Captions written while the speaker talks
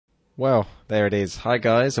Well, there it is. Hi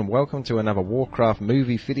guys, and welcome to another Warcraft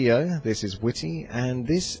movie video. This is Witty, and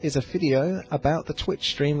this is a video about the Twitch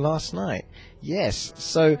stream last night. Yes,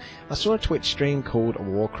 so I saw a Twitch stream called a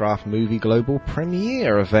Warcraft Movie Global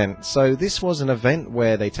Premiere event. So this was an event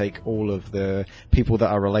where they take all of the people that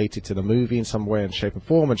are related to the movie in some way and shape and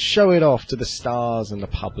form and show it off to the stars and the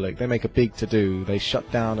public. They make a big to-do. They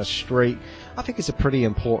shut down a street. I think it's a pretty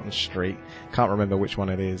important street. Can't remember which one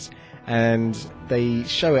it is. And they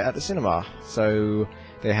show it at the cinema. So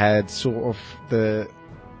they had sort of the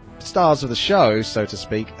stars of the show, so to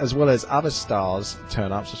speak, as well as other stars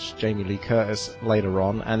turn up, such as Jamie Lee Curtis later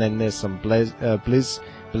on, and then there's some Blizz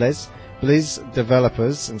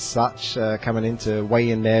developers and such coming in to weigh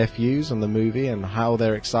in their views on the movie and how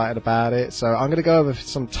they're excited about it. So I'm going to go over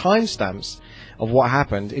some timestamps of what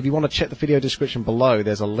happened. If you want to check the video description below,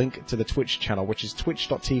 there's a link to the Twitch channel, which is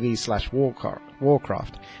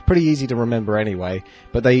twitch.tv/Warcraft. Pretty easy to remember anyway,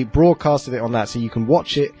 but they broadcasted it on that, so you can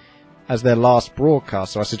watch it as their last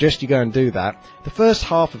broadcast, so I suggest you go and do that. The first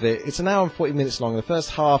half of it, it's an hour and 40 minutes long. The first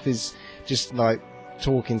half is just like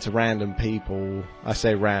talking to random people. I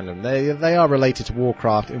say random. They are related to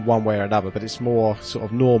Warcraft in one way or another, but it's more sort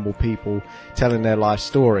of normal people telling their life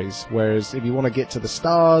stories. Whereas if you want to get to the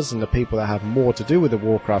stars and the people that have more to do with the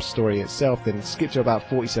Warcraft story itself, then skip to about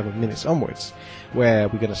 47 minutes onwards, where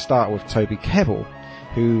we're going to start with Toby Kebbell,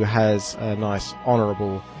 who has a nice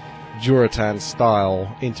honourable Durotan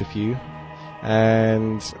style interview,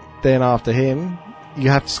 and then after him you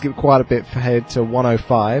have to skip quite a bit ahead to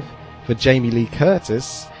 105 for Jamie Lee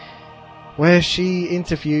Curtis, where she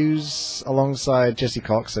interviews alongside Jesse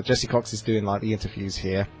Cox. So Jesse Cox is doing like the interviews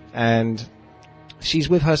here, and she's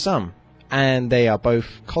with her son, and they are both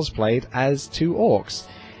cosplayed as two orcs,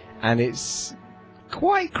 and it's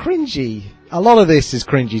quite cringy. A lot of this is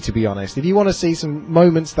cringy, to be honest. If you want to see some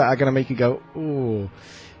moments that are going to make you go ooh,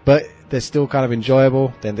 but they're still kind of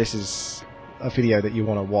enjoyable, then this is a video that you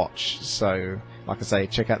want to watch. So like I say,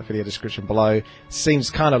 check out the video description below. Seems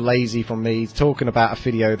kind of lazy from me talking about a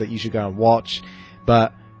video that you should go and watch,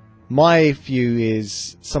 but my view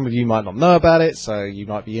is some of you might not know about it, so you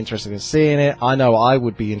might be interested in seeing it. I know I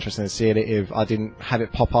would be interested in seeing it if I didn't have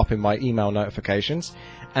it pop up in my email notifications.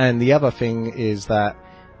 And the other thing is that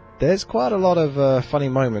there's quite a lot of funny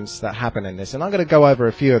moments that happen in this, and I'm going to go over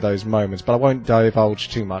a few of those moments, but I won't divulge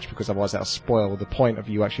too much because otherwise that'll spoil the point of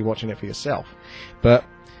you actually watching it for yourself. But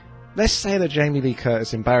let's say that Jamie Lee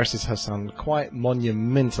Curtis embarrasses her son quite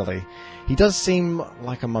monumentally. He does seem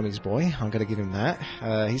like a mummy's boy, I'm going to give him that.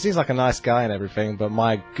 He seems like a nice guy and everything, but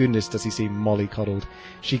my goodness does he seem mollycoddled.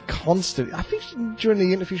 She constantly, I think during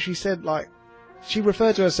the interview she said, like, she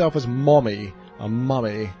referred to herself as mommy, a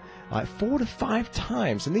mummy, like 4 to 5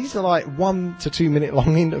 times, and these are like 1 to 2 minute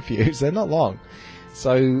long interviews. They're not long,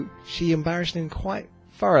 so she embarrassed him quite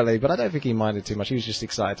thoroughly, but I don't think he minded too much. He was just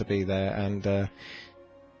excited to be there. And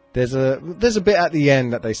there's a bit at the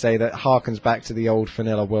end that they say that harkens back to the old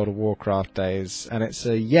vanilla World of Warcraft days, and it's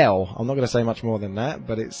a yell. I'm not going to say much more than that,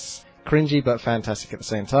 but it's cringy but fantastic at the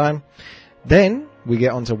same time. Then we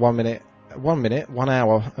get on to 1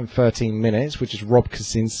 hour and 13 minutes, which is Rob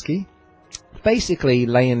Kazinsky basically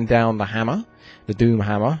laying down the hammer, the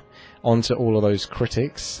Doomhammer, onto all of those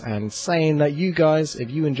critics and saying that you guys,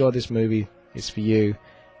 if you enjoy this movie, it's for you.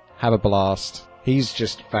 Have a blast. He's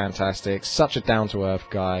just fantastic. Such a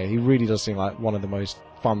down-to-earth guy. He really does seem like one of the most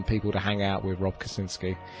fun people to hang out with, Rob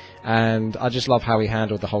Kazinsky. And I just love how he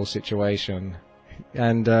handled the whole situation.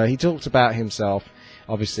 And he talked about himself.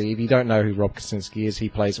 Obviously, if you don't know who Rob Kazinsky is, he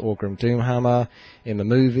plays Orgrim Doomhammer in the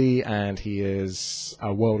movie, and he is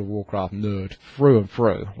a World of Warcraft nerd through and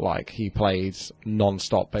through. Like, he plays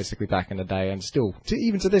non-stop basically back in the day, and still,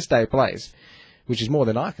 even to this day, plays. Which is more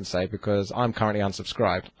than I can say, because I'm currently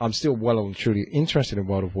unsubscribed. I'm still well and truly interested in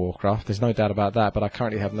World of Warcraft, there's no doubt about that, but I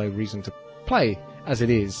currently have no reason to play as it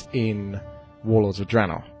is in Warlords of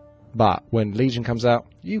Draenor. But when Legion comes out,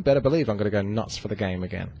 you better believe I'm going to go nuts for the game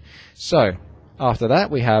again. So, after that,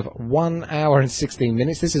 we have 1 hour and 16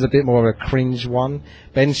 minutes. This is a bit more of a cringe one.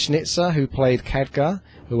 Ben Schnetzer, who played Khadgar,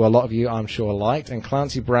 who a lot of you, I'm sure, liked, and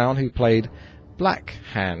Clancy Brown, who played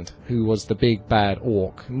Blackhand, who was the big bad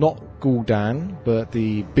orc. Not Guldan, but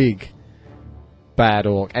the big bad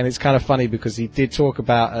orc. And it's kind of funny because he did talk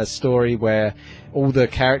about a story where all the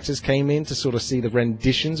characters came in to sort of see the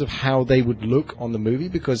renditions of how they would look on the movie,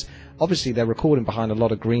 because obviously they're recording behind a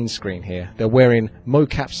lot of green screen here. They're wearing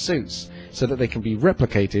mocap suits so that they can be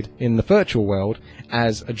replicated in the virtual world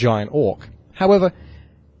as a giant orc. However,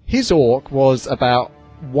 his orc was about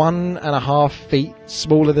 1.5 feet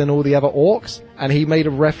smaller than all the other orcs, and he made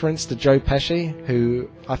a reference to Joe Pesci,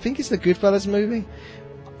 who I think is the Goodfellas movie.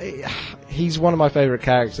 he's one of my favourite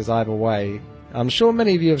characters either way. I'm sure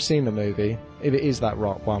many of you have seen the movie, if it is that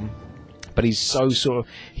rock one. But he's so sort of...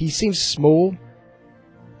 He seems small,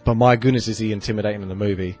 but my goodness is he intimidating in the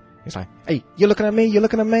movie. He's like, hey, you're looking at me? You're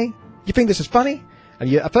looking at me? You think this is funny?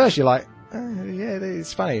 And at first you're like, yeah,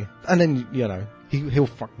 it's funny. And then, you know, he'll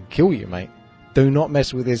fucking kill you, mate. Do not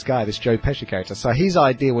mess with this guy, this Joe Pesci character. So his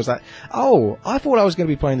idea was that, oh, I thought I was going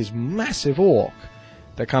to be playing this massive orc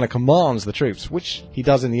that kind of commands the troops, which he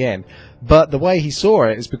does in the end. But the way he saw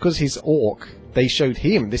it is because his orc, they showed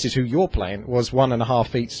him, this is who you're playing, was 1.5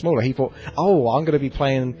 feet smaller. He thought, oh, I'm going to be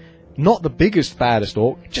playing not the biggest, baddest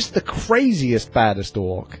orc, just the craziest, baddest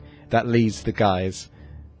orc that leads the guys.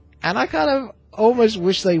 And I kind of almost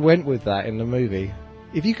wish they went with that in the movie.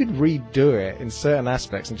 If you could redo it in certain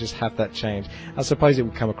aspects and just have that change, I suppose it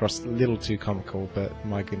would come across a little too comical, but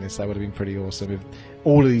my goodness, that would have been pretty awesome if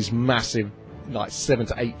all of these massive, like 7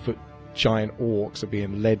 to 8 foot giant orcs are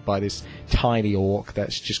being led by this tiny orc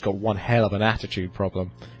that's just got one hell of an attitude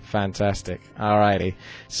problem. Fantastic. Alrighty.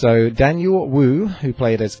 So Daniel Wu, who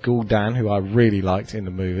played as Guldan, who I really liked in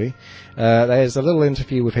the movie, there's a little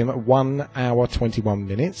interview with him at 1 hour 21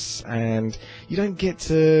 minutes, and you don't get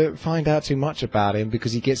to find out too much about him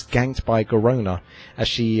because he gets ganked by Garona as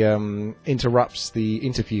she interrupts the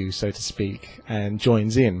interview, so to speak, and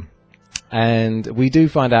joins in. And we do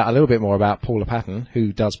find out a little bit more about Paula Patton,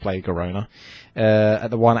 who does play Garona, at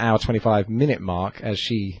the 1 hour 25 minute mark, as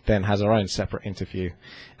she then has her own separate interview.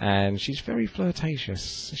 And she's very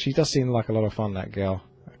flirtatious. She does seem like a lot of fun, that girl,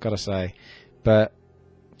 I've got to say. But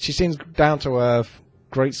she seems down to earth,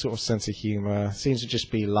 great sort of sense of humour, seems to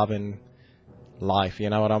just be loving life, you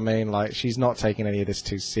know what I mean? Like, she's not taking any of this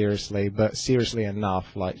too seriously, but seriously enough.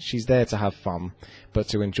 Like, she's there to have fun, but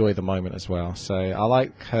to enjoy the moment as well. So I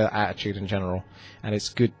like her attitude in general, and it's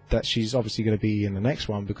good that she's obviously going to be in the next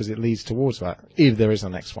one because it leads towards that, if there is a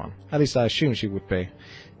next one. At least I assume she would be.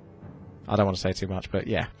 I don't want to say too much, but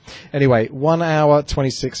yeah. Anyway, 1 hour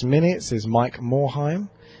 26 minutes is Mike Morhaime.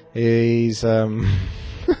 He's I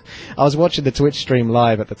was watching the Twitch stream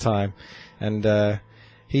live at the time, and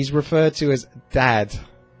he's referred to as Dad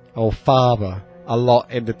or Father a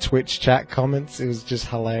lot in the Twitch chat comments. It was just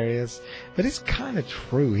hilarious. But it's kind of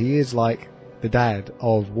true. He is like the dad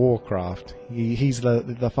of Warcraft. He's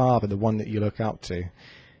the father, the one that you look up to.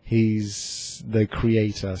 He's the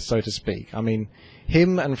creator, so to speak. I mean,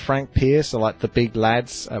 him and Frank Pierce are like the big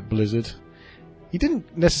lads at Blizzard. He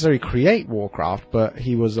didn't necessarily create Warcraft, but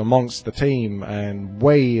he was amongst the team and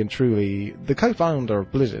way and truly the co-founder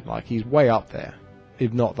of Blizzard. Like, he's way up there,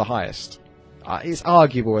 if not the highest. It's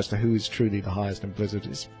arguable as to who is truly the highest in Blizzard.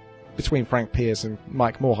 It's between Frank Pierce and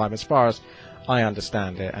Mike Morhaime, as far as I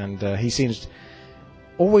understand it. And he seems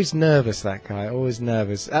always nervous, that guy, always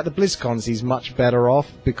nervous. At the BlizzCons, he's much better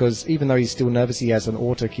off, because even though he's still nervous, he has an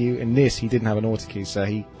auto-cue. In this, he didn't have an auto-cue, so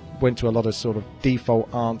he went to a lot of sort of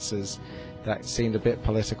default answers that seemed a bit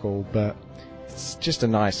political, but it's just a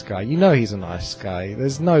nice guy. You know he's a nice guy.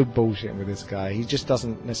 There's no bullshit with this guy. He just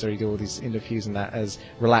doesn't necessarily do all these interviews and that as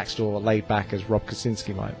relaxed or laid back as Rob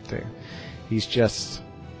Kazinsky might do. He's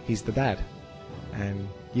the dad, and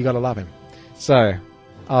you gotta love him. So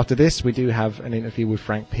after this, we do have an interview with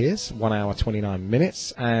Frank Pierce, 1 hour 29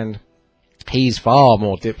 minutes, and he's far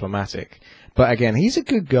more diplomatic. But again, he's a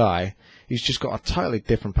good guy. He's just got a totally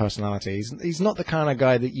different personality. He's not the kind of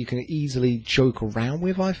guy that you can easily joke around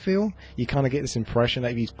with, I feel. You kind of get this impression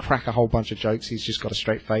that if you crack a whole bunch of jokes, he's just got a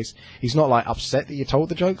straight face. He's not, like, upset that you told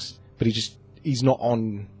the jokes, but he's not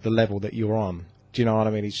on the level that you're on. Do you know what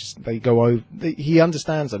I mean? He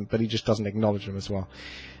understands them, but he just doesn't acknowledge them as well.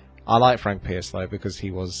 I like Frank Pierce, though, because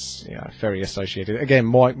he was very associated. Again,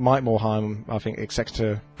 Mike Morhaime, I think,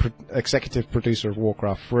 executive producer of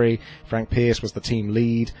Warcraft 3. Frank Pierce was the team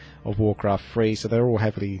lead of Warcraft 3, so they're all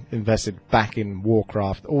heavily invested back in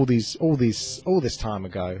Warcraft all this time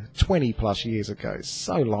ago, 20 plus years ago,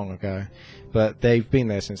 so long ago. But they've been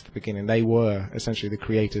there since the beginning. They were essentially the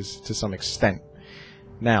creators to some extent.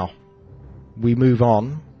 Now, we move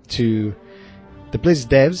on to the Blizz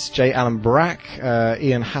devs, J. Allen Brack,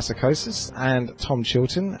 Ian Hazzikostas, and Tom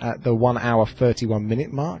Chilton at the 1 hour 31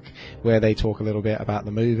 minute mark, where they talk a little bit about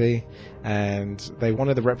the movie, and they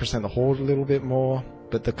wanted to represent the Horde a little bit more,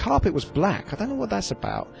 but the carpet was black. I don't know what that's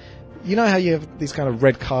about. You know how you have these kind of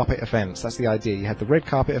red carpet events? That's the idea. You have the red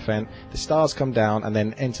carpet event, the stars come down, and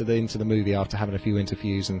then enter into the movie after having a few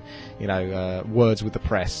interviews and, words with the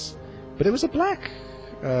press. But it was a black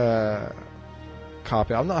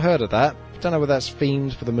carpet. I've not heard of that. Don't know whether that's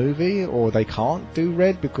themed for the movie or they can't do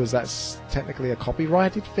red because that's technically a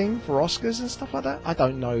copyrighted thing for Oscars and stuff like that. I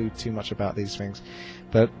don't know too much about these things,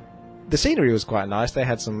 but the scenery was quite nice. They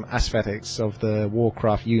had some aesthetics of the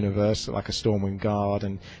Warcraft universe, like a Stormwind Guard,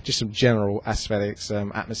 and just some general aesthetics,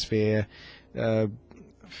 atmosphere,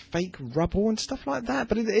 fake rubble and stuff like that.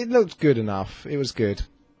 But it looked good enough. It was good.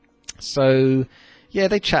 So, yeah,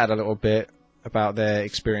 they chatted a little bit about their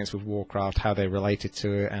experience with Warcraft, how they related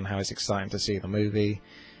to it, and how it's exciting to see the movie.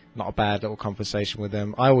 Not a bad little conversation with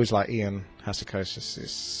them. I always like Ian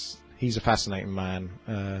Hazzikostas. He's a fascinating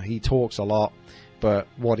man. He talks a lot, but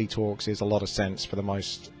what he talks is a lot of sense for the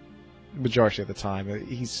majority of the time.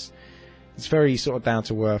 He's very sort of down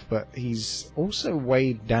to earth, but he's also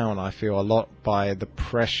weighed down, I feel, a lot by the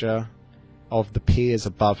pressure of the peers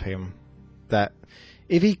above him. That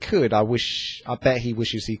if he could, I bet he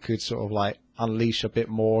wishes he could sort of like unleash a bit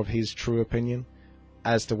more of his true opinion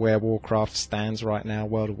as to where Warcraft stands right now,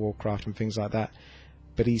 World of Warcraft and things like that.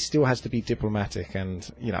 But he still has to be diplomatic and,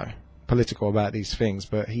 you know, political about these things.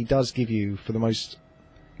 But he does give you, for the most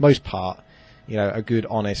part, you know, a good,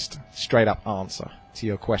 honest, straight up answer to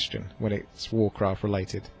your question when it's Warcraft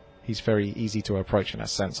related. He's very easy to approach in that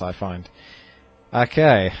sense, I find.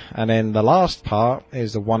 Okay, and then the last part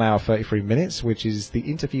is the 1 hour 33 minutes, which is the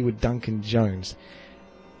interview with Duncan Jones.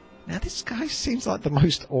 Now, this guy seems like the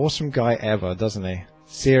most awesome guy ever, doesn't he?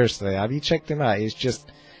 Seriously, have you checked him out? He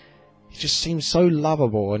just seems so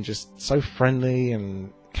lovable and just so friendly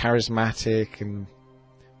and charismatic and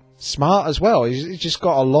smart as well. He's just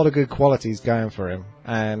got a lot of good qualities going for him,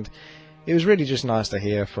 and it was really just nice to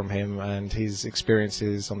hear from him and his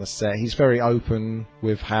experiences on the set. He's very open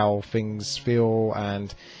with how things feel,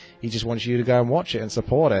 and he just wants you to go and watch it and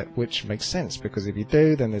support it, which makes sense, because if you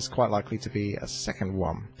do, then there's quite likely to be a second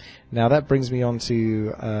one. Now that brings me on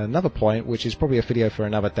to another point, which is probably a video for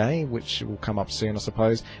another day, which will come up soon, I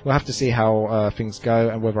suppose. We'll have to see how things go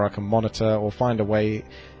and whether I can monitor or find a way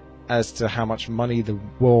as to how much money the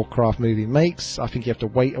Warcraft movie makes. I think you have to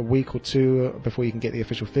wait a week or two before you can get the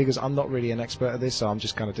official figures. I'm not really an expert at this, so I'm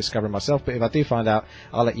just kind of discovering myself, but if I do find out,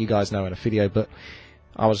 I'll let you guys know in a video. But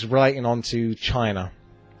I was relating on to China.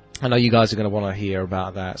 I know you guys are going to want to hear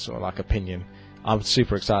about that sort of like opinion. I'm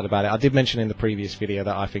super excited about it. I did mention in the previous video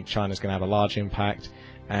that I think China's going to have a large impact,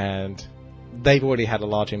 and they've already had a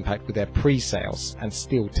large impact with their pre-sales, and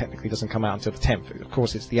still technically doesn't come out until the 10th. Of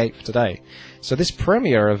course, it's the 8th today. So this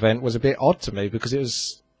premiere event was a bit odd to me, because it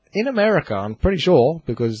was in America, I'm pretty sure,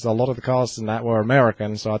 because a lot of the cast in that were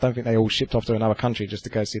American, so I don't think they all shipped off to another country just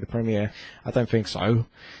to go see the premiere. I don't think so.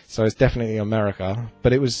 So it's definitely America.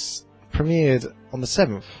 But it was premiered on the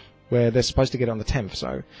 7th, where they're supposed to get it on the 10th,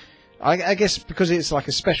 so I guess because it's like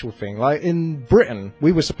a special thing. Like in Britain,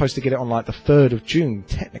 we were supposed to get it on like the 3rd of June,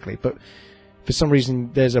 technically, but for some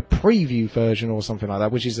reason there's a preview version or something like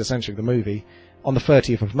that, which is essentially the movie, on the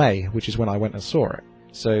 30th of May, which is when I went and saw it.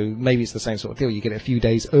 So maybe it's the same sort of deal, you get it a few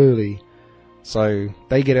days early. So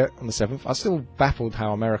they get it on the 7th. I'm still baffled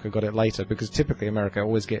how America got it later, because typically America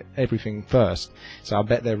always get everything first. So I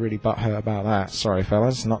bet they're really butthurt about that. Sorry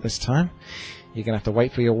fellas, not this time. You're going to have to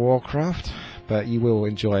wait for your Warcraft, but you will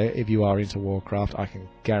enjoy it if you are into Warcraft, I can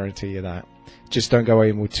guarantee you that. Just don't go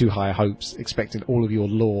in with too high hopes, expecting all of your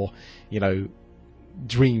lore, you know,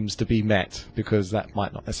 dreams to be met, because that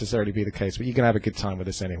might not necessarily be the case, but you're going to have a good time with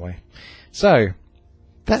this anyway. So,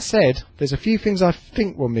 that said, there's a few things I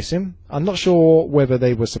think were missing. I'm not sure whether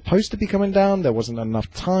they were supposed to be coming down, there wasn't enough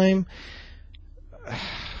time,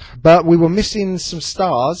 but we were missing some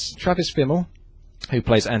stars. Travis Fimmel, who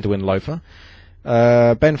plays Anduin Lothar,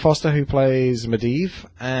 Ben Foster, who plays Medivh,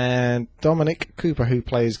 and Dominic Cooper, who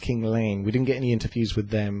plays King Lane. We didn't get any interviews with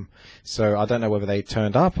them, so I don't know whether they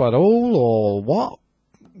turned up at all or what,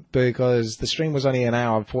 because the stream was only an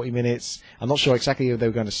hour and 40 minutes. I'm not sure exactly if they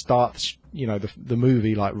were going to start, you know, the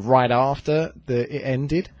movie like right after it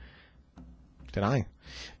ended. Don't know.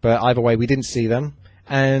 But either way, we didn't see them.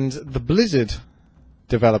 And the Blizzard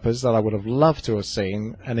developers that I would have loved to have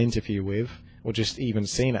seen an interview with, or just even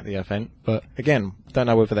seen at the event, but again, don't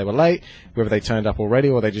know whether they were late, whether they turned up already,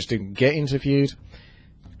 or they just didn't get interviewed.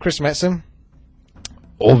 Chris Metzen,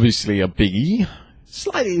 obviously a biggie,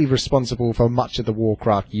 slightly responsible for much of the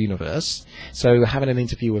Warcraft universe, so having an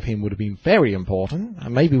interview with him would have been very important,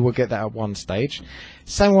 and maybe we'll get that at one stage.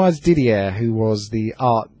 Samwise Didier, who was the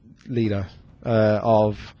art leader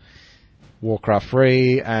of Warcraft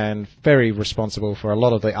 3, and very responsible for a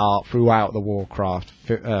lot of the art throughout the Warcraft,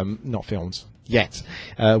 not films, yet,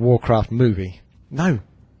 Warcraft movie. No.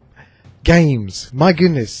 Games. My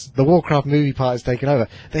goodness, the Warcraft movie part has taken over.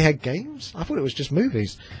 They had games? I thought it was just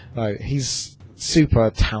movies. No, he's super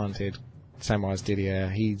talented, Samwise Didier.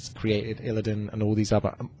 He's created Illidan and all these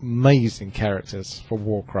other amazing characters for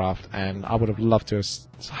Warcraft, and I would have loved to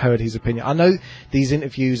have heard his opinion. I know these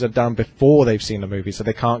interviews are done before they've seen the movie, so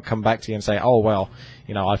they can't come back to you and say, oh, well,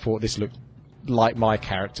 you know, I thought this looked like my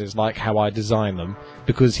characters, like how I designed them,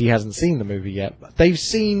 because he hasn't seen the movie yet. But they've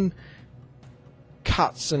seen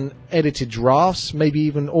cuts and edited drafts, maybe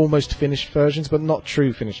even almost finished versions, but not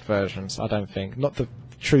true finished versions, I don't think. Not the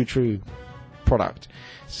true product.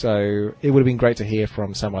 So it would have been great to hear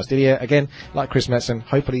from Samwise Didier. Again, like Chris Metzen,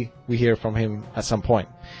 hopefully we hear from him at some point.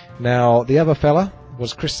 Now, the other fella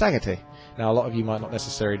was Chris Saggerty. Now, a lot of you might not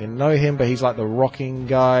necessarily know him, but he's like the rocking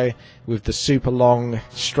guy with the super long,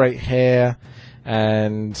 straight hair,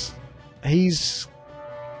 and he's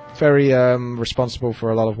very responsible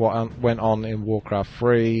for a lot of what went on in Warcraft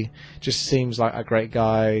 3. Just seems like a great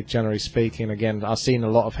guy, generally speaking. Again, I've seen a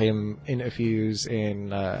lot of him interviews in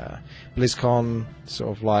BlizzCon,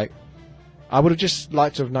 sort of like... I would have just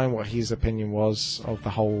liked to have known what his opinion was of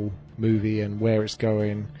the whole movie and where it's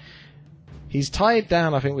going. He's tied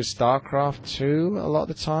down, I think, with StarCraft 2 a lot of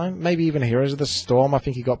the time. Maybe even Heroes of the Storm. I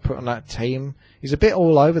think he got put on that team. He's a bit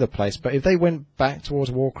all over the place, but if they went back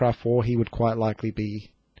towards Warcraft 4, he would quite likely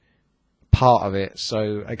be part of it.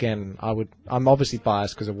 So again, I'm obviously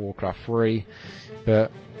biased because of Warcraft 3,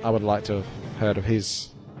 but I would like to have heard of his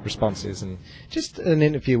responses and just an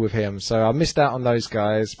interview with him. So I missed out on those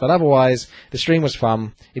guys, but otherwise the stream was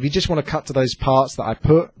fun. If you just want to cut to those parts that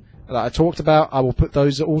I talked about, I will put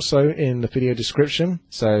those also in the video description.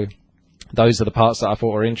 So those are the parts that I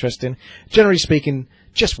thought were interesting. Generally speaking,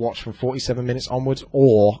 just watch from 47 minutes onwards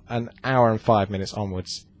or an hour and 5 minutes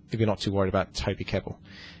onwards if you're not too worried about Toby Kebbell.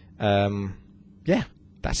 Yeah,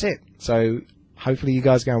 that's it. So hopefully you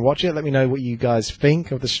guys go and watch it. Let me know what you guys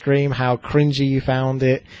think of the stream, how cringy you found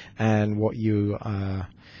it, and what you,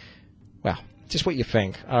 well, just what you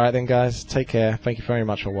think. Alright then guys, take care. Thank you very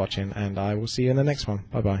much for watching, and I will see you in the next one.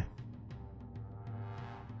 Bye bye.